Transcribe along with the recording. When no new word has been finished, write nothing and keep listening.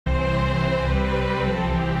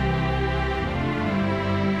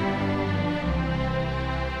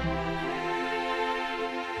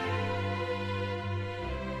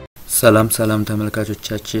ሰላም ሰላም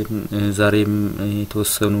ተመልካቾቻችን ዛሬም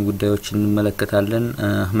የተወሰኑ ጉዳዮችን እንመለከታለን።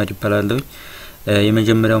 አህመድ ይባላልኝ።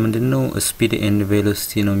 የመጀመሪያው ምንድነው ስፒድ ኤንድ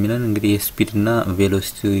ቬሎሲቲ ነው የሚለን። እንግዲህ ስፒድ እና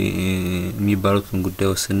ቬሎሲቲ የሚባሉትን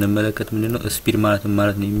ጉዳዮች ስንመለከት ምንድነው ስፒድ ማለት ነው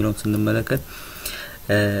የሚለውን ስንመለከት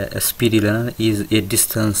ስፒድ ይለናል is a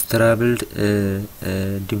distance traveled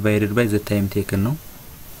divided by the time taken ነው።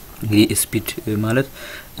 እንግዲህ ስፒድ ማለት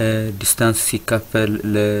ዲስታንስ ሲካፈል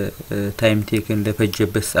ለታይም ቴክን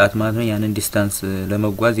ለፈጀበት ሰዓት ማለት ነው። ያንን ዲስታንስ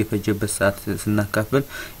ለመጓዝ የፈጀበት ሰዓት ስናካፍል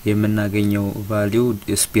የምናገኘው ቫልዩ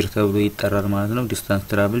ስፒድ ተብሎ ይጠራል ማለት ነው። ዲስታንስ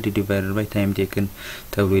ትራቭልድ ዲቫይድድ ባይ ታይም ቴክን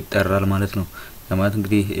ተብሎ ይጠራል ማለት ነው። ማለት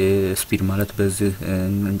እንግዲህ ስፒድ ማለት በዚህ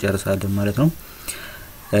እንጨርሳለን ማለት ነው።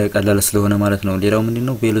 ቀላል ስለሆነ ማለት ነው። ሌላው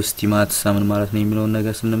ምንድነው ቬሎሲቲ ማለት ሳምን ማለት ነው የሚለውን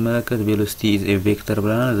ነገር ስንመለከት ቬሎሲቲ is a vector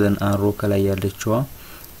ብለናል። ዘን አሮ ከላይ ያለችዋ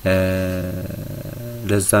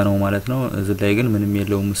ለዛ ነው ማለት ነው። እዚህ ላይ ግን ምንም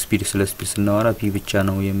የለውም። ስፒድ ስለ ስፒድ ስናወራ ፒ ብቻ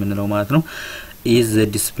ነው የምንለው ማለት ነው። is the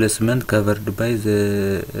displacement covered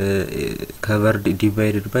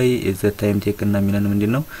divided by the time taken እና የሚለን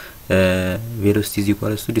ምንድነው velocity is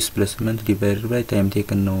equal to displacement divided by time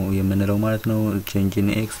taken ነው የምንለው ማለት ነው። change in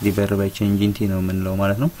x divided by change in t ነው የምንለው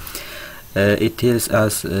ማለት ነው። it tells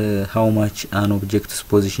us how much an object's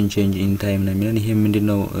position change in time ነው የሚለን። ይሄ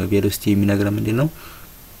ምንድነው velocity የሚነግረን ምንድነው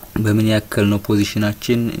በምን ያክል ነው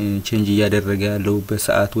ፖዚሽናችን ቼንጅ እያደረገ ያለው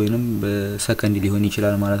በሰዓት ወይንም በሰከንድ ሊሆን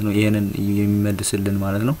ይችላል ማለት ነው። ይሄንን የሚመልስልን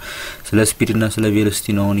ማለት ነው። ስለ ስፒድ እና ስለ ቬሎሲቲ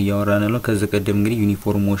ነው ያወራን ያለው። ከዚህ ቀደም እንግዲህ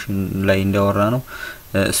ዩኒፎርም ሞሽን ላይ እንዳወራ ነው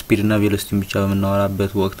ስፒድ እና ቬሎሲቲን ብቻ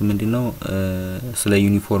በመናወራበት ወቅት ምንድነው ስለ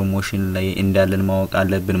ዩኒፎርም ሞሽን ላይ እንዳለን ማወቅ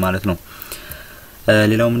አለብን ማለት ነው።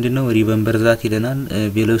 ሌላው ምንድነው ሪሜምበር ዛት ይለናል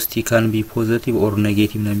ቬሎሲቲ ካን ቢ ፖዚቲቭ ኦር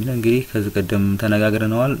ኔጌቲቭ ነው የሚለው። እንግዲህ ከዚህ ቀደም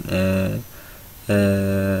ተነጋግረናል።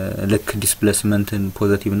 ለክ ዲስፕሌስመንትን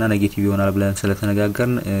ፖዚቲቭ እና ኔጌቲቭ ይሆናል ብለን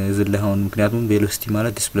ስለተነጋገርን ዝለሃውን ምክንያቱም ቬሎሲቲ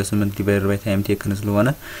ማለት ዲስፕሌስመንት ዲቫይደድ ባይ ታይም ቴክን ስለሆነ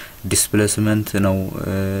ዲስፕሌስመንት ነው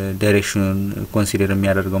ዳይሬክሽኑን ኮንሲደር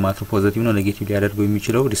የሚያደርገው ማለት ነው። ፖዚቲቭ ነው ኔጌቲቭ ሊያደርገው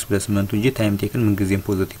የሚችለው ዲስፕሌስመንቱ እንጂ ታይም ቴክን ምን ጊዜም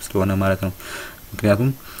ፖዚቲቭ ስለሆነ ማለት ነው።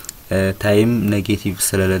 ምክንያቱም ታይም ኔጌቲቭ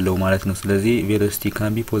ስለሌለው ማለት ነው። ስለዚህ ቬሎሲቲ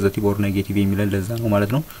ካን ቢ ፖዚቲቭ ኦር ኔጌቲቭ የሚለን ለዛ ነው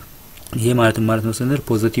ማለት ነው። ይሄ ማለት ነው ስንል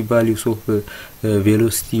ፖዚቲቭ values of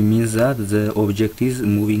velocity means that the object is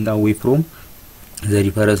moving away from the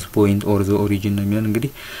reference point or the origin ነው የሚለው።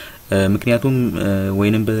 እንግዲህ ምክንያቱም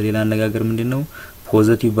ወይንም በሌላ አነጋገር ምንድነው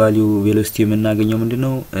ፖዚቲቭ ቫልዩ ቬሎሲቲ የምናገኘው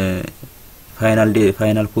ምንድነው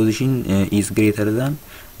ፋይናል ፖዚሽን is greater than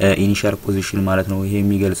ኢኒሻል ፖዚሽን ማለት ነው። ይሄ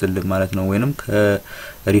የሚገልጽልን ማለት ነው። ወይንም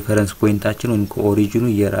ከሪፈረንስ ፖይንታችን ወይንም ከኦሪጂኑ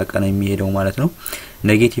እየራቀ ነው የሚሄደው ማለት ነው።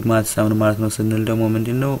 ኔጌቲቭ ማለት ነው ስንል ደግሞ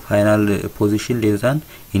ምንድነው ፋይናል ፖዚሽን ሌስ ዛን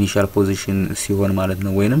ኢኒሻል ፖዚሽን ሲሆን ማለት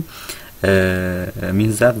ነው። ወይንም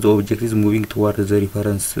means that the object is moving toward the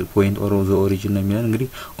reference point or the origin ነው የሚለው። እንግዲህ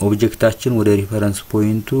ኦብጀክታችን ወደ ሪፈረንስ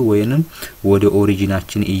ፖይንቱ ወይንም ወደ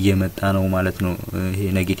ኦሪጂናችን እየመጣ ነው ማለት ነው። ይሄ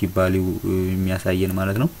ኔጌቲቭ ቫልዩ የሚያሳየን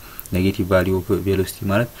ማለት ነው። ኔጌቲቭ ቫልዩ ኦፍ ቬሎሲቲ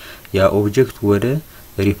ማለት ያ ኦብጀክት ወደ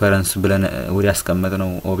ሪፈረንስ ብለን ወደ ያስቀመጥነው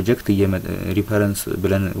ኦብጀክት ሪፈረንስ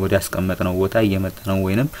ብለን ወደ ያስቀመጥነው ቦታ እየመጣ ነው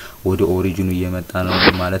ወይንም ወደ ኦሪጂኑ እየመጣ ነው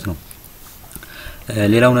ማለት ነው።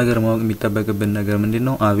 ሌላው ነገር ማወቅ የሚጠበቅብን ነገር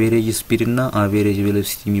ምንድነው አቨሬጅ ስፒድ እና አቨሬጅ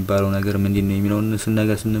ቬሎሲቲ የሚባለው ነገር ምንድነው የሚለውን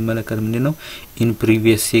ስንመለከት ምንድነው ኢን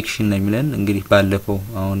ፕሪቪየስ ሴክሽን ነው የሚለን። እንግዲህ ባለፈው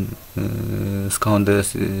አሁን እስካሁን ድረስ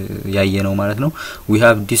ያየነው ማለት ነው we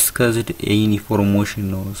have discussed a uniform motion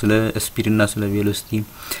ነው። ስለ ስፒድ እና ስለ ቬሎሲቲ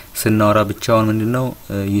ስናወራ ብቻውን ምንድነው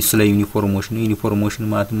ስለ ዩኒፎርም ሞሽን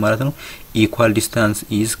ማለት ነው equal distance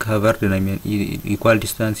is covered ነው የሚለን። equal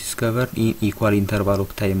distance is covered in equal interval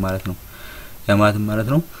of time ማለት ነው። ማለት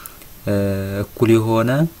ነው እኩል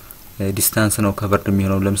የሆነ ዲስታንስ ነው ከቨርድ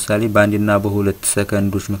የሚሆነው። ለምሳሌ በአንድና በሁለት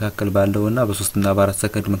ሰከንዶች መካከል ባለውና በ3 እና በ4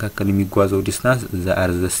 ሰከንድ መካከል የሚጓዘው ዲስታንስ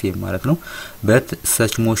are the same ማለት ነው። but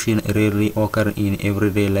such motion rarely occur in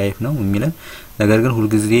everyday life ነው የሚለን። ነገር ግን ሁሉ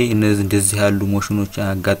ጊዜ እንደዚህ ያሉ ሞሽኖች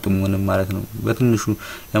አያጋጥሙንም ማለት ነው። በትንሹ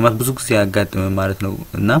ያማት ብዙ ጊዜ አያጋጥምም ማለት ነው።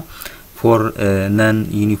 እና for non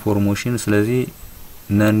uniform motion ስለዚህ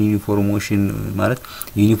non uniform motion ማለት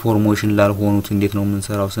ዩኒፎርም ሞሽን ላልሆኑት እንዴት ነው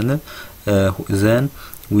የምንሰራው ስንል then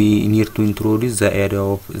we need to introduce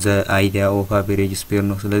the idea of average speed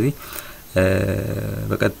ነው። ስለዚህ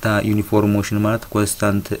በቀጥታ ዩኒፎርም ሞሽን ማለት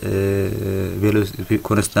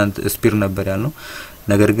ኮንስታንት ስፒድ ነበር ያልነው።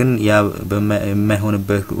 ነገር ግን ያ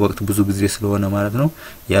በማይሆንበት ወቅት ብዙ ጊዜ ስለሆነ ማለት ነው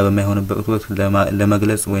ያ በማይሆንበት ወቅት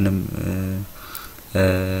ለመግለጽ ወይንም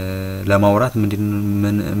ለማውራት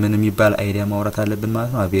ምን የሚባል አይዲያ ማውራት አለብን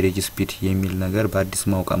ማለት ነው አቨሬጅ ስፒድ የሚል ነገር በአዲስ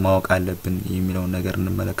ማወቅ አለብን የሚለው ነገር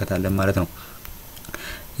እንመለከታለን ማለት ነው።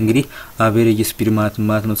 እንግዲህ average speed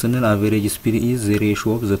ማለት ነው ስንል average speed is the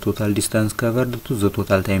ratio of the total distance covered to the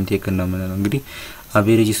total time taken ነው ማለት ነው። እንግዲህ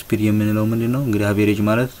አቬሬጅ ስፒድ የምንለው ምንድነው እንግዲህ አቬሬጅ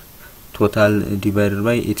ማለት ቶታል ዲቫይድድ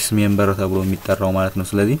ባይ ኢትስ ሜምበር ተብሎ የሚጠራው ማለት ነው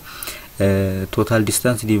ስለዚህ ቶታል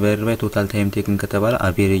ዲስታንስ ዲቫይድድ ባይ ቶታል ታይም ቴክን ከተባለ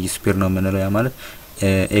አቬሬጅ ስፒድ ነው የምንለው ያ ማለት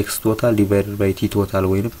ኤክስ ቶታል ዲቫይድድ ባይ ቲ ቶታል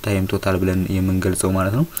ወይንም ታይም ቶታል ብለን የምንገልጸው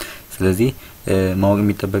ማለት ነው ስለዚህ ማወቅ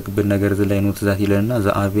የሚጠበቅብን ነገር እዚህ ላይ ኖት ዛት ይለና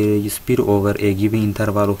the average speed over a given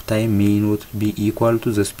interval of time may not be equal to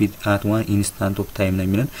the speed at one instant of time ነው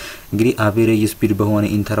የሚለን እንግዲህ average speed በሆነ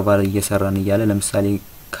ኢንተርቫል እየሰራን ይያለ ለምሳሌ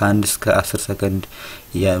ከ1 እስከ 10 ሰከንድ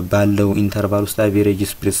ባለው ኢንተርቫል ውስጥ average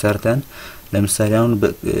speed ሰርተን ለምሳሌ አሁን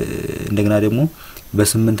እንደገና ደግሞ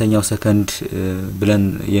በ8ኛው ሰከንድ ብለን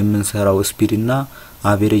የምንሰራው ስፒድ እና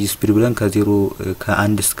average speed ብለን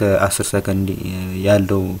ከ1 እስከ 10 ሰከንድ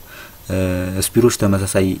ያለው ስፒዶች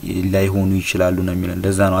ተመሳሳይ ላይሆኑ ይችላሉ ነው የሚለን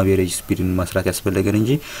ለዛ ነው average speedን መስራት ያስፈልገን እንጂ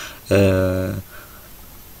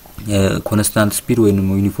ኮንስታንት ስፒድ ወይንም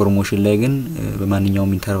ዩኒፎርም ሞሽን ላይ ግን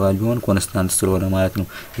በማንኛውም ኢንተርቫል ቢሆን ኮንስታንት ስለሆነ ማለት ነው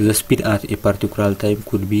the speed at a particular time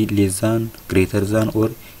could be less than greater than or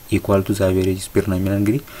equal to the average speed ነው የሚለን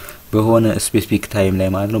እንግዲህ በሆነ ስፔሲፊክ ታይም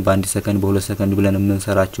ላይ ማለት ነው በ1 ሰከንድ በ2 ሰከንድ ብለን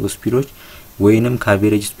የምንሰራቸው ስፒዶች ወይንም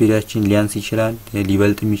ከአቬሬጅ ስፒዳችን ሊያንስ ይችላል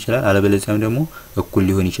ሊበልጥም ይችላል አለበለዚያም ደግሞ እኩል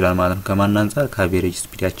ሊሆን ይችላል ማለት ነው ከማን አንፃር ከአቬሬጅ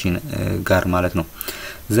ስፒዳችን ጋር ማለት ነው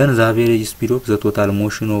then the average speed of the total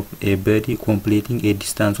motion of a body completing a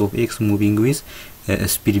distance of x moving with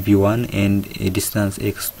speed v1 and a distance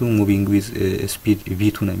x2 moving with speed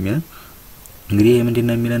v2 ነው የሚለን እንግዲህ ይሄ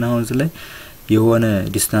ምንድነው የሚለን አሁን እዚህ ላይ የሆነ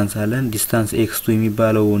ዲስታንስ አለን ዲስታንስ x2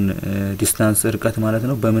 የሚባለውን ዲስታንስ ርቀት ማለት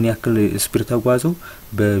ነው በምን ያክል ስፒድ ተጓዘው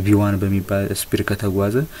በv1 በሚባል ስፒድ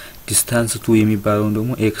ከተጓዘ ዲስታንስ 2 የሚባለውን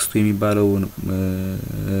ደግሞ x2 የሚባለውን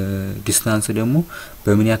ዲስታንስ ደግሞ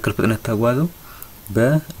በምን ያክል ፍጥነት ተጓዘው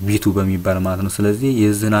በv2 በሚባል ማለት ነው ስለዚህ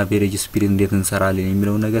የዚህን አቬሬጅ ስፒድ እንዴት እንሰራለን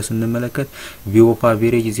የሚለው ነገር ስንመለከት v of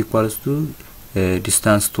average is equals to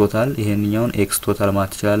distance total ይሄንኛውን x total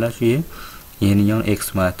ማለት ትችላላችሁ ይሄንኛውን x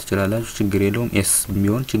ማለት ትችላላችሁ ችግር የለውም s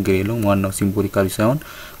ቢሆን ችግር የለውም ዋናው ሲምቦሊካሊ ሳይሆን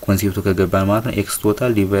ኮንሴፕቱ ከገባን ማለት ነው x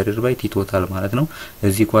total divided by t total ማለት ነው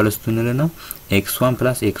እዚህ ኢኳልስ እንልና x1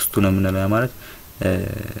 + x2 ነው የምንለው ማለት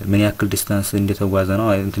ምን ያክል ዲስታንስ እንደተጓዘ ነው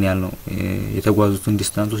እንትን ያልነው የተጓዙትን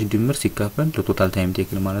ዲስታንሶች ድምር ሲካፈል ለቶታል ታይም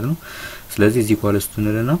ቴክን ማለት ነው ስለዚህ እዚህ ኢኳልስ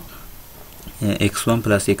እንልና x1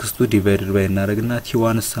 + x2 divided by እናደርግና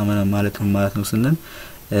t1 ማለት ነው ስንል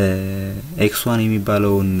x1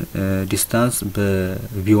 የሚባለውን ዲስታንስ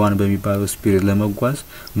በv1 በሚባለው ስፒድ ለመጓዝ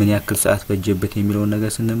ምን ያክል ሰዓት ፈጀበት የሚለው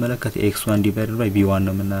ነገር ስንመለከት x1 divided by v1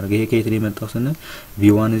 ነው የምናደርገው ይሄ ከየት የመጣው ስንል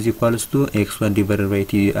v1 = x1 divided by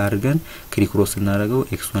t አድርገን ክሪክሮስ እናደርገው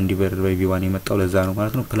x1 divided by v1 የመጣው ለዛ ነው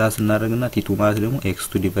ማለት ነው ፕላስ እናደርግና t2 ማለት ደግሞ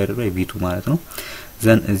x2 divided by v2 ማለት ነው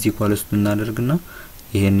ዘን = እናደርግና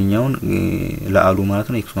ይሄንኛውን ለአሉ ማለት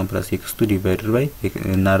ነው x1 + x2 divided by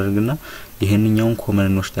እናደርግና ይሄንኛውን ኮመን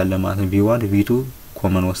እንወስዳለን ማለት ነው v1 v2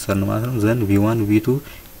 ኮመን ወሰድን ማለት ነው ዘን v1 v2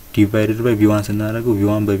 divided by v1 ስናደርገው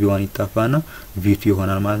v1 በv1 ይጣፋና v2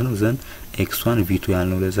 ይሆናል ማለት ነው ዘን x1 v2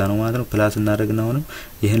 ያልነው ለዛ ነው ማለት ነው ፕላስ እናደርግና አሁንም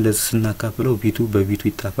ይሄን ለዚህ ስናካፍለው v2 በv2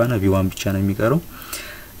 ይጣፋና v1 ብቻ ነው የሚቀረው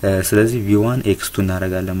ስለዚህ v1 x2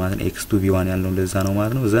 እናደርጋለን ማለት ነው x2 v1 ያልነው ለዛ ነው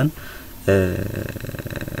ማለት ነው ዘን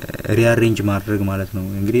ሪአሬንጅ ማድረግ ማለት ነው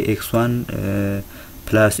እንግዲህ x1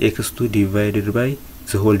 + x2 divided by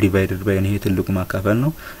the whole divided by ይሄ ትልቁ ማካፈል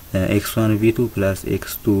ነው x1 v2 +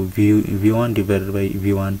 x2 v1 divided by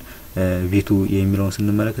v1 v2 የሚለውን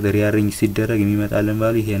ስንመለከት ሪአሬንጅ ሲደረግ የሚመጣልን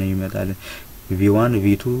ቫልዩ ይሄ ነው የሚመጣልን v1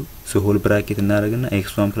 v2 the whole bracket እናደርግና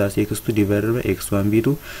x1 + x2 divided by x1 v2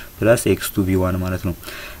 + x2 v1 ማለት ነው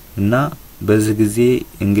እና በዚህ ጊዜ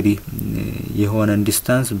እንግዲህ የሆነ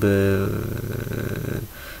ዲስታንስ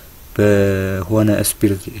በሆነ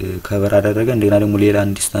ስፒድ ከቨር አደረገ እንደገና ደግሞ ሌላ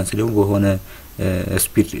ዲስታንስ ደግሞ በሆነ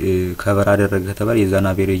ስፒድ ከቨር አደረገ ከተባለ የዛን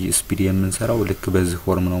አቬሬጅ ስፒድ የምንሰራው ልክ በዚህ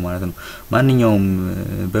ፎርም ነው ማለት ነው ማንኛውም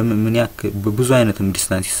በምን ያክል ብዙ አይነትም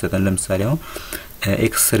ዲስታንስ ይሰጣል ለምሳሌ አሁን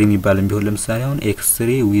x3 የሚባልም ቢሆን ለምሳሌ አሁን x3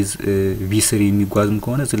 with v3 የሚጓዝም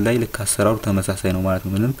ከሆነ ዝላይ ልክ አሰራሩ ተመሳሳይ ነው ማለት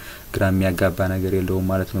ነው ምንም ግራ የሚያጋባ ነገር የለውም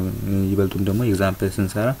ማለት ነው ይበልጡም ደግሞ ኤግዛምፕል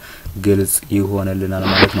ስንሰራ ግልጽ ይሆነልናል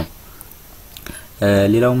ማለት ነው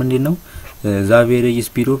ሌላው ምንድነው the average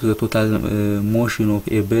speed of the total motion of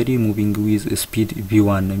a body moving with speed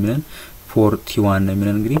v1 ነው የሚለን for t1 ነው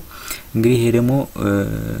የሚለን እንግዲህ ይሄ ደግሞ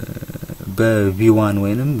በv1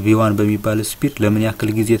 ወይንም v1 በሚባል ስፒድ ለምን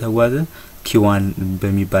ያክል ጊዜ ተጓዘ t1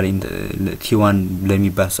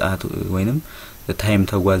 ለሚባል ሰዓት ወይንም ታይም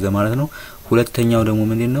ተጓዘ ማለት ነው ሁለተኛው ደግሞ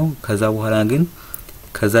ምንድነው ከዛ በኋላ ግን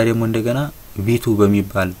ከዛ ደግሞ እንደገና v2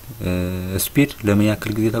 በሚባል ስፒድ ለምን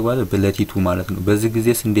ያክል ጊዜ ተጓዘ በለቲቱ ማለት ነው በዚህ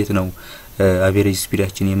ጊዜስ እንዴት ነው አቨሬጅ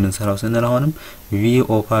ስፒዳችን የምንሰራው ስንል አሁንም v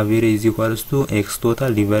of average is equals to x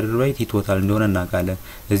total divided by t total እንደሆነ እናውቃለን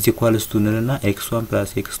is equals to እንልና x1 plus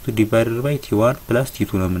x2 divided by t1 plus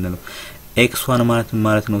t2 ነው የምንለው x1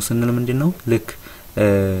 ማለት ነው ስንል ምንድነው ልክ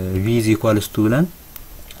v is equals to ብለን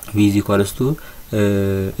v is equals to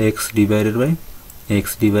x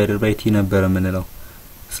divided by t ነበር የምንለው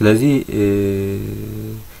ስለዚህ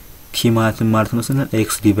ቲ ማለት ነው ስንል x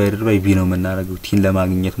divided by v ነው የምናደርገው ቲን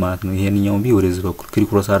ለማግኘት ማለት ነው ይሄንኛው v ወደዚህ በኩል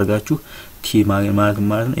ክሪክሮስ አድርጋችሁ ቲ ማለት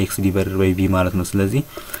ነው x divided by v ማለት ነው ስለዚህ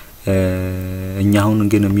እኛ አሁን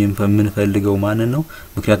ግን የምንፈልገው ማንን ነው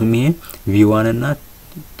ምክንያቱም ይሄ v1 እና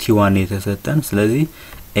t1 የተሰጠን ስለዚህ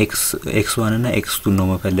x1 እና x2 ነው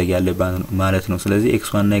መፈለግ ያለብን ማለት ነው ስለዚህ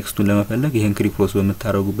x1 እና x2 ለመፈለግ ይሄን ክሪክሮስ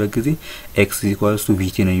በመታረጉበት ጊዜ x =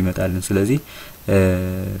 vt ነው ይመጣልን ስለዚህ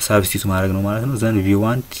ሳብስቲቱት ማድረግ ነው ማለት ነው ዘን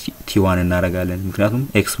v1 t1 እናረጋለን ምክንያቱም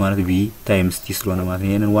x ማለት v times t ስለሆነ ማለት ነው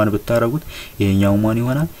ይሄንን 1 ብታረጉት ይሄኛው 1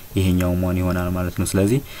 ይሆናል ይሄኛው 1 ይሆናል ማለት ነው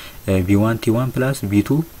ስለዚህ v1 t1 v2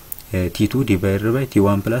 t2 divided by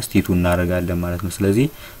t1 t2 እናረጋለን ማለት ነው ስለዚህ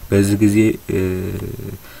በዚህ ጊዜ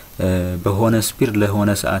በሆነ ስፒድ ለሆነ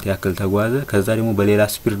ሰዓት ያክል ተጓዘ ከዛ ደግሞ በሌላ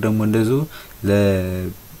ስፒድ ደግሞ እንደዚሁ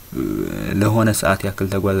ለሆነ ሰዓት ያክል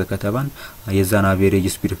ተጓዘ ከተባን የዛን አቨሬጅ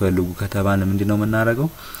ስፒድ ፈልጉ ከተባን ምንድነው የምናረጋው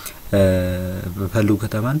ፈልጉ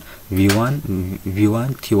ከተባን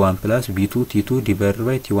v1 t1 v2 t2 divided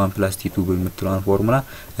by t1 t2 በሚጥራን ፎርሙላ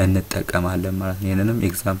እንጠቀማለን ማለት ነው ይሄንንም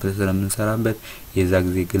ኤግዛምፕል ስለምንሰራበት የዛ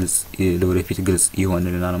ጊዜ ግልጽ ለወደፊት ግልጽ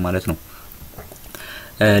ይሆንልናል ማለት ነው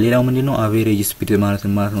ሌላው ምንድነው አቨሬጅ ስፒድ ማለት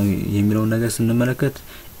ነው የሚለው ነገር ስንመለከት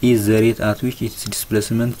is the rate at which its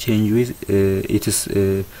displacement change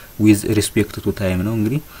with respect to time ነው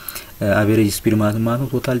እንግዲህ average speed ማለት ነው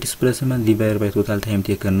total displacement divided by total time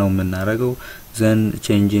taken ነው የምናረጋው then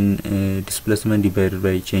change in displacement divided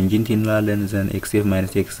by change in t እንላለን then xf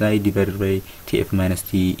minus xi divided by tf minus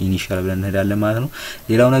t initial ብለን እንሄዳለን ማለት ነው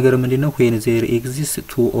ሌላው ነገር ምንድነው when there exists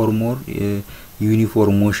two or more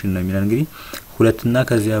uniform motion ነው የሚለው እንግዲህ ሁለትና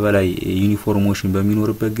ከዚያ በላይ ዩኒፎርም ሞሽን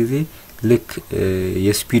በሚኖርበት ጊዜ ልክ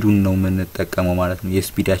የስፒዱን ነው የምንጠቀመው ማለት ነው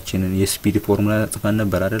የስፒዳችንን የስፒድ ፎርሙላ ጽፈን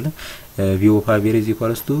ነበር አይደለ v of average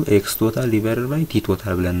equals to x total divided by t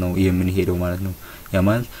total ብለን ነው የምንሄደው ማለት ነው ያ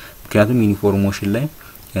ማለት ምክንያቱም ዩኒፎርም ሞሽን ላይ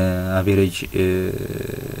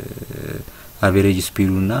አቨሬጅ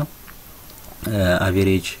ስፒዱና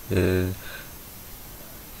አቨሬጅ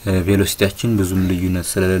ቬሎሲቲያችን ብዙም ልዩነት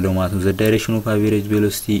ስለሌለው ማለት ነው the direction of average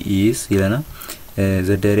velocity is ይለና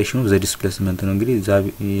the direction of the displacement ነው እንግዲህ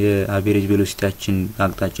የአቨሬጅ ቬሎሲቲያችን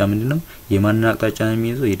አቅጣጫ ምንድነው የማንን አቅጣጫ ነው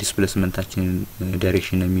የሚይዘው የዲስፕሌስመንታችን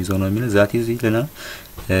ዳይሬክሽን ነው የሚይዘው ነው የሚለው that is ይለና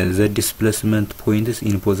the displacement points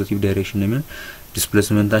in positive direction ነው የሚለው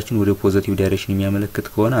ዲስፕሌስመንታችን ወደ ፖዚቲቭ ዳይሬክሽን የሚያመለክት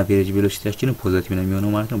ከሆነ አቨሬጅ ቬሎሲቲያችን ፖዚቲቭ ነው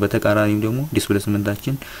የሚሆነው ማለት ነው በተቃራኒው ደግሞ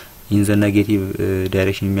ዲስፕሌስመንታችን in the negative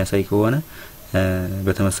direction የሚያሳይ ከሆነ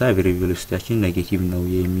በተመሳሳይ አቨሬጅ ቬሎሲቲያችን ኔጌቲቭ ነው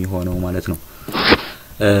የሚሆነው ማለት ነው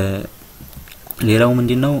ሌላው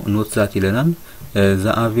ምንድነው ኖት ዛት ይለናል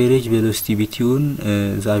the average velocity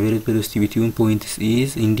between points is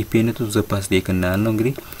independent of the path taken ነው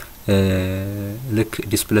እንግዲህ ልክ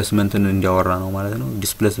ዲስፕሌስመንትን እንዲያወራ ነው ማለት ነው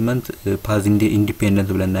ዲስፕሌስመንት ፓዝ ኢንዲፔንደንት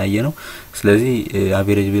ብለን ያየነው ስለዚህ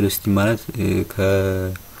አቨሬጅ ቬሎሲቲ ማለት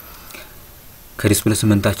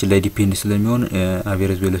ከዲስፕሌስመንታችን ላይ ዲፔንድ ስለሚሆን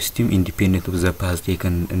አቨሬጅ ቬሎሲቲም ኢንዲፔንደንት ኦፍ ዘ ፓዝ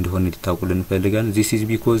ቴከን እንደሆነ እንድታውቁልን እንፈልጋለን this is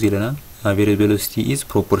because ይለናል average velocity is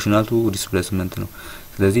proportional to displacement ነው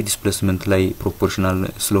ስለዚህ ዲስፕሌስመንት ላይ ፕሮፖርሽናል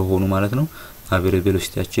ስለሆኑ ማለት ነው average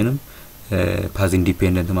velocityያችንም ፓዝ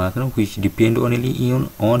ኢንዲፔንደንት ማለት ነው which depend only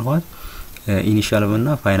on what ኢኒሻል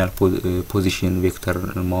እና ፋይናል ፖዚሽን ቬክተር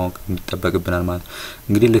ማወቅ የሚጠበቅብናል ማለት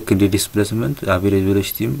እንግዲህ ልክ እንደ ዲስፕሌስመንት አቨሬጅ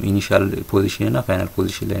ቬሎሲቲም ኢኒሻል ፖዚሽን እና ፋይናል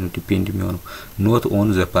ፖዚሽን ላይ ነው ዲፔንድ የሚሆነው ኖት ኦን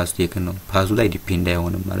ዘ ፓዝ ቴክን ነው ፓዙ ላይ ዲፔንድ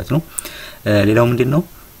አይሆንም ማለት ነው ሌላው ምንድነው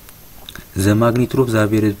the magnitude of the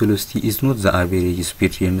average velocity is not the average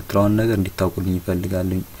speed የምትለውን ነገር እንድታውቁልኝ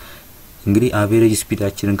ይፈልጋለሁ እንግዲህ አቨሬጅ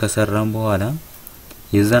ስፒዳችንን ከሰራን በኋላ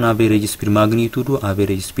የዛን አቨሬጅ ስፒድ ማግኒቱዱ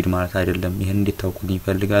አቨሬጅ ስፒድ ማለት አይደለም ይሄን እንድታውቁልኝ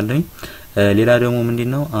ይፈልጋለሁ ሌላ ደግሞ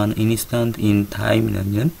ምንድነው an instant in time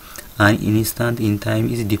ነው an instant in time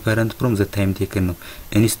is different from the time taken ነው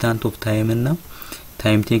instant of time እና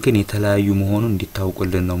time taken የተለያዩ መሆኑን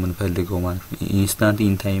እንድታውቁልን ነው የምንፈልገው ማለት instant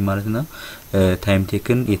in time ማለትና time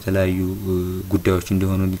taken የተለያዩ ጉዳዮች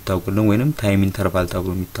እንደሆኑ እንድታውቁልን ወይንም time interval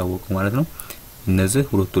ተብሎ የሚታወቀው ማለት ነው እነዚህ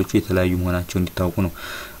ሁለቶቹ የተለያዩ መሆናቸው እንድታውቁ ነው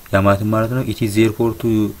ያ ማለት ነው it is therefore to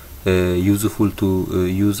useful to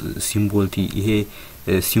use symbol t ይሄ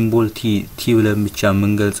ሲምቦል ቲ ብለን ብቻ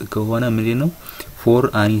መንገልጽ ከሆነ ምንድነው ፎር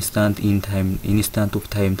አን ኢንስታንት ኦፍ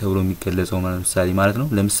ታይም ተብሎ የሚገለጸው ማለት ነው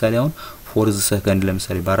ለምሳሌ አሁን ፎርዝ ሰከንድ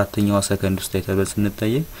ለምሳሌ በአራተኛው ሰከንድ ውስጥ ተብለን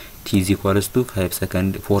ስንጠየቅ t = 5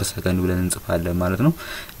 ሰከንድ 4 ሰከንድ ብለን እንጽፋለን ማለት ነው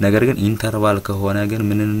ነገር ግን ኢንተርቫል ከሆነ ግን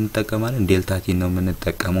ምን እንጠቀማለን ዴልታ ቲ ነው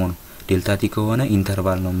የምንጠቀመው ነው ዴልታ ቲ ከሆነ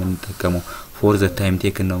ኢንተርቫል ነው የምንጠቀመው ፎር ዘ ታይም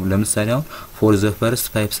ቴክን ነው ለምሳሌ አሁን ፎር ዘ ፈርስት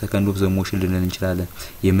 5 ሰከንድ ኦፍ ዘ ሞሽን ልንል እንችላለን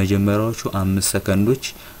የመጀመሪያዎቹ 5 ሰከንዶች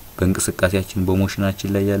በእንቅስቃሴያችን በሞሽናችን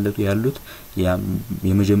ላይ ያሉት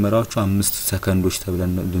የመጀመሪያዎቹ 5 ሰከንዶች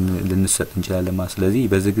ተብለን ልንሰጥ እንችላለን ማለት ስለዚህ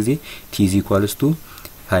በዚህ ጊዜ t =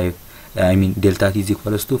 5 ዴልታ t =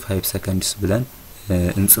 5 seconds ብለን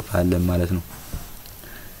እንጽፋለን ማለት ነው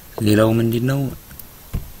ሌላው ምንድነው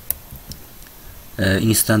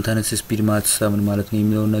ኢንስታንታኒየስ ስፒድ ማለት ነው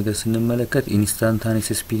የሚለው ነገር ስንመለከት ኢንስታንታኒየስ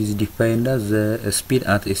ስፒድ is defined as the speed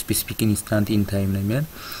at a specific instant in time ነው የሚለው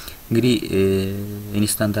እንግዲህ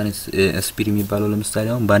ኢንስታንታኒየስ ስፒድ የሚባለው ለምሳሌ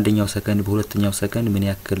አሁን በአንደኛው ሰከንድ በሁለተኛው ሰከንድ ምን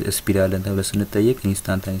ያክል ስፒድ አለን ተብሎ ስንጠየቅ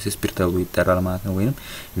ኢንስታንታኒየስ ስፒድ ተብሎ ይጠራል ማለት ነው ወይንም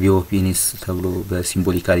ቪኦፒኒስ ተብሎ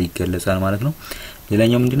በሲምቦሊካሊ ይገለጻል ማለት ነው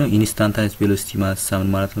ሌላኛው ምንድነው ኢንስታንታኒየስ ቬሎሲቲ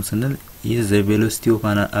ማለት ነው ስንል is the velocity of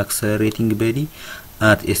an accelerating body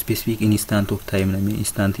at a specific instant of time ነው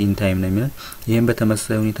instant in time ነው የሚለው ይሄን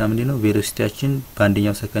በተመሳሳይ ሁኔታ ምንድነው ቬሎሲቲያችን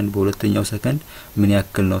በአንደኛው ሰከንድ በሁለተኛው ሰከንድ ምን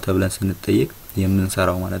ያክል ነው ተብለን ስንጠየቅ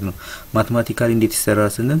የምንሰራው ማለት ነው ማቴማቲካሊ እንዴት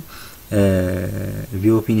ይሰራል ስንል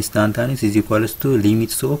VOP instantaneous is equals to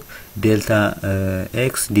limits of delta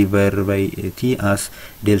x divided by t as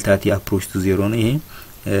delta t approach to 0 ነው ይሄ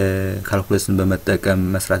ካልኩሌሽን በመጠቀም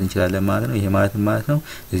መስራት እንችላለን ማለት ነው ይሄ ማለት ነው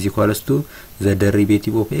is equals to the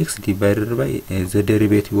derivative of x divided by the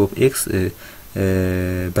derivative of x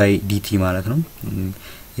by dt ማለት ነው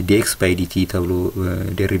dx by dt ተብሎ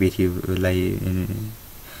derivative ላይ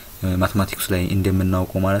ማቴማቲክስ ላይ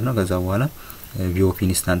እንደምናውቀው ማለት ነው ከዛ በኋላ VOP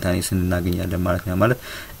instantaneous እናገኛለን ማለት ነው ማለት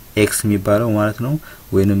x የሚባለው ማለት ነው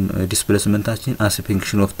ወይንም ዲስፕሌስመንታችን as a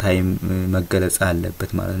function of time መገለጽ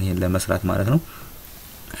አለበት ማለት ነው ይሄን ለመስራት ማለት ነው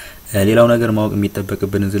ሌላው ነገር ማወቅ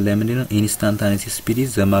የሚጠበቅብን እዚህ ላይ ምንድነው ኢንስታንታኒየስ ስፒድ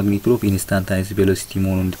is the magnitude of instantaneous velocity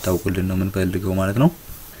መሆኑን እንድታውቁልን ነው የምንፈልገው ማለት ነው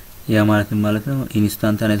ያ ማለት ነው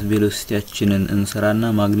ኢንስታንታኒየስ ቬሎሲቲያችንን እንሰራና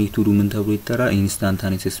ማግኒቱዱ ምን ተብሎ ይጠራል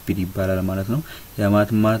ኢንስታንታኒየስ ስፒድ ይባላል ማለት ነው ያ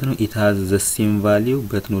ማለት ነው it has the same value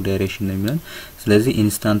but no direction ነው የሚለው ስለዚህ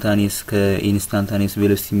ኢንስታንታኒየስ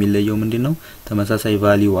ቬሎሲቲ የሚለየው ምንድነው ተመሳሳይ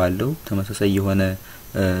ቫልዩ አለው ተመሳሳይ የሆነ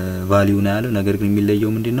ቫልዩ ነው ያለው ነገር ግን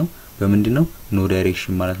የሚለየው ምንድነው በምንድነው ኖ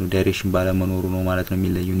ዳይሬክሽን ማለት ነው ዳይሬክሽን ባለመኖሩ ነው ማለት ነው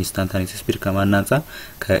የሚለየው ኢንስታንታኒየስ ስፒድ ከማን አንፃር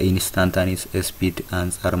ከኢንስታንታኒየስ ስፒድ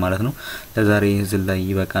አንፃር ማለት ነው ለዛሬ እዚህ ላይ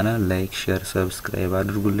ይበቃናል ላይክ ሼር ሰብስክራይብ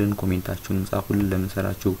አድርጉልን ኮሜንታችሁን ጻፉልን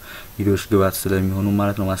ለምንሰራችሁ ቪዲዮዎች ግባት ስለሚሆኑ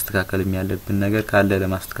ማለት ነው ማስተካከል የሚያለብን ነገር ካለ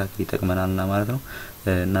ለማስተካከል ይጠቅመናልና ማለት ነው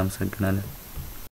እናመሰግናለን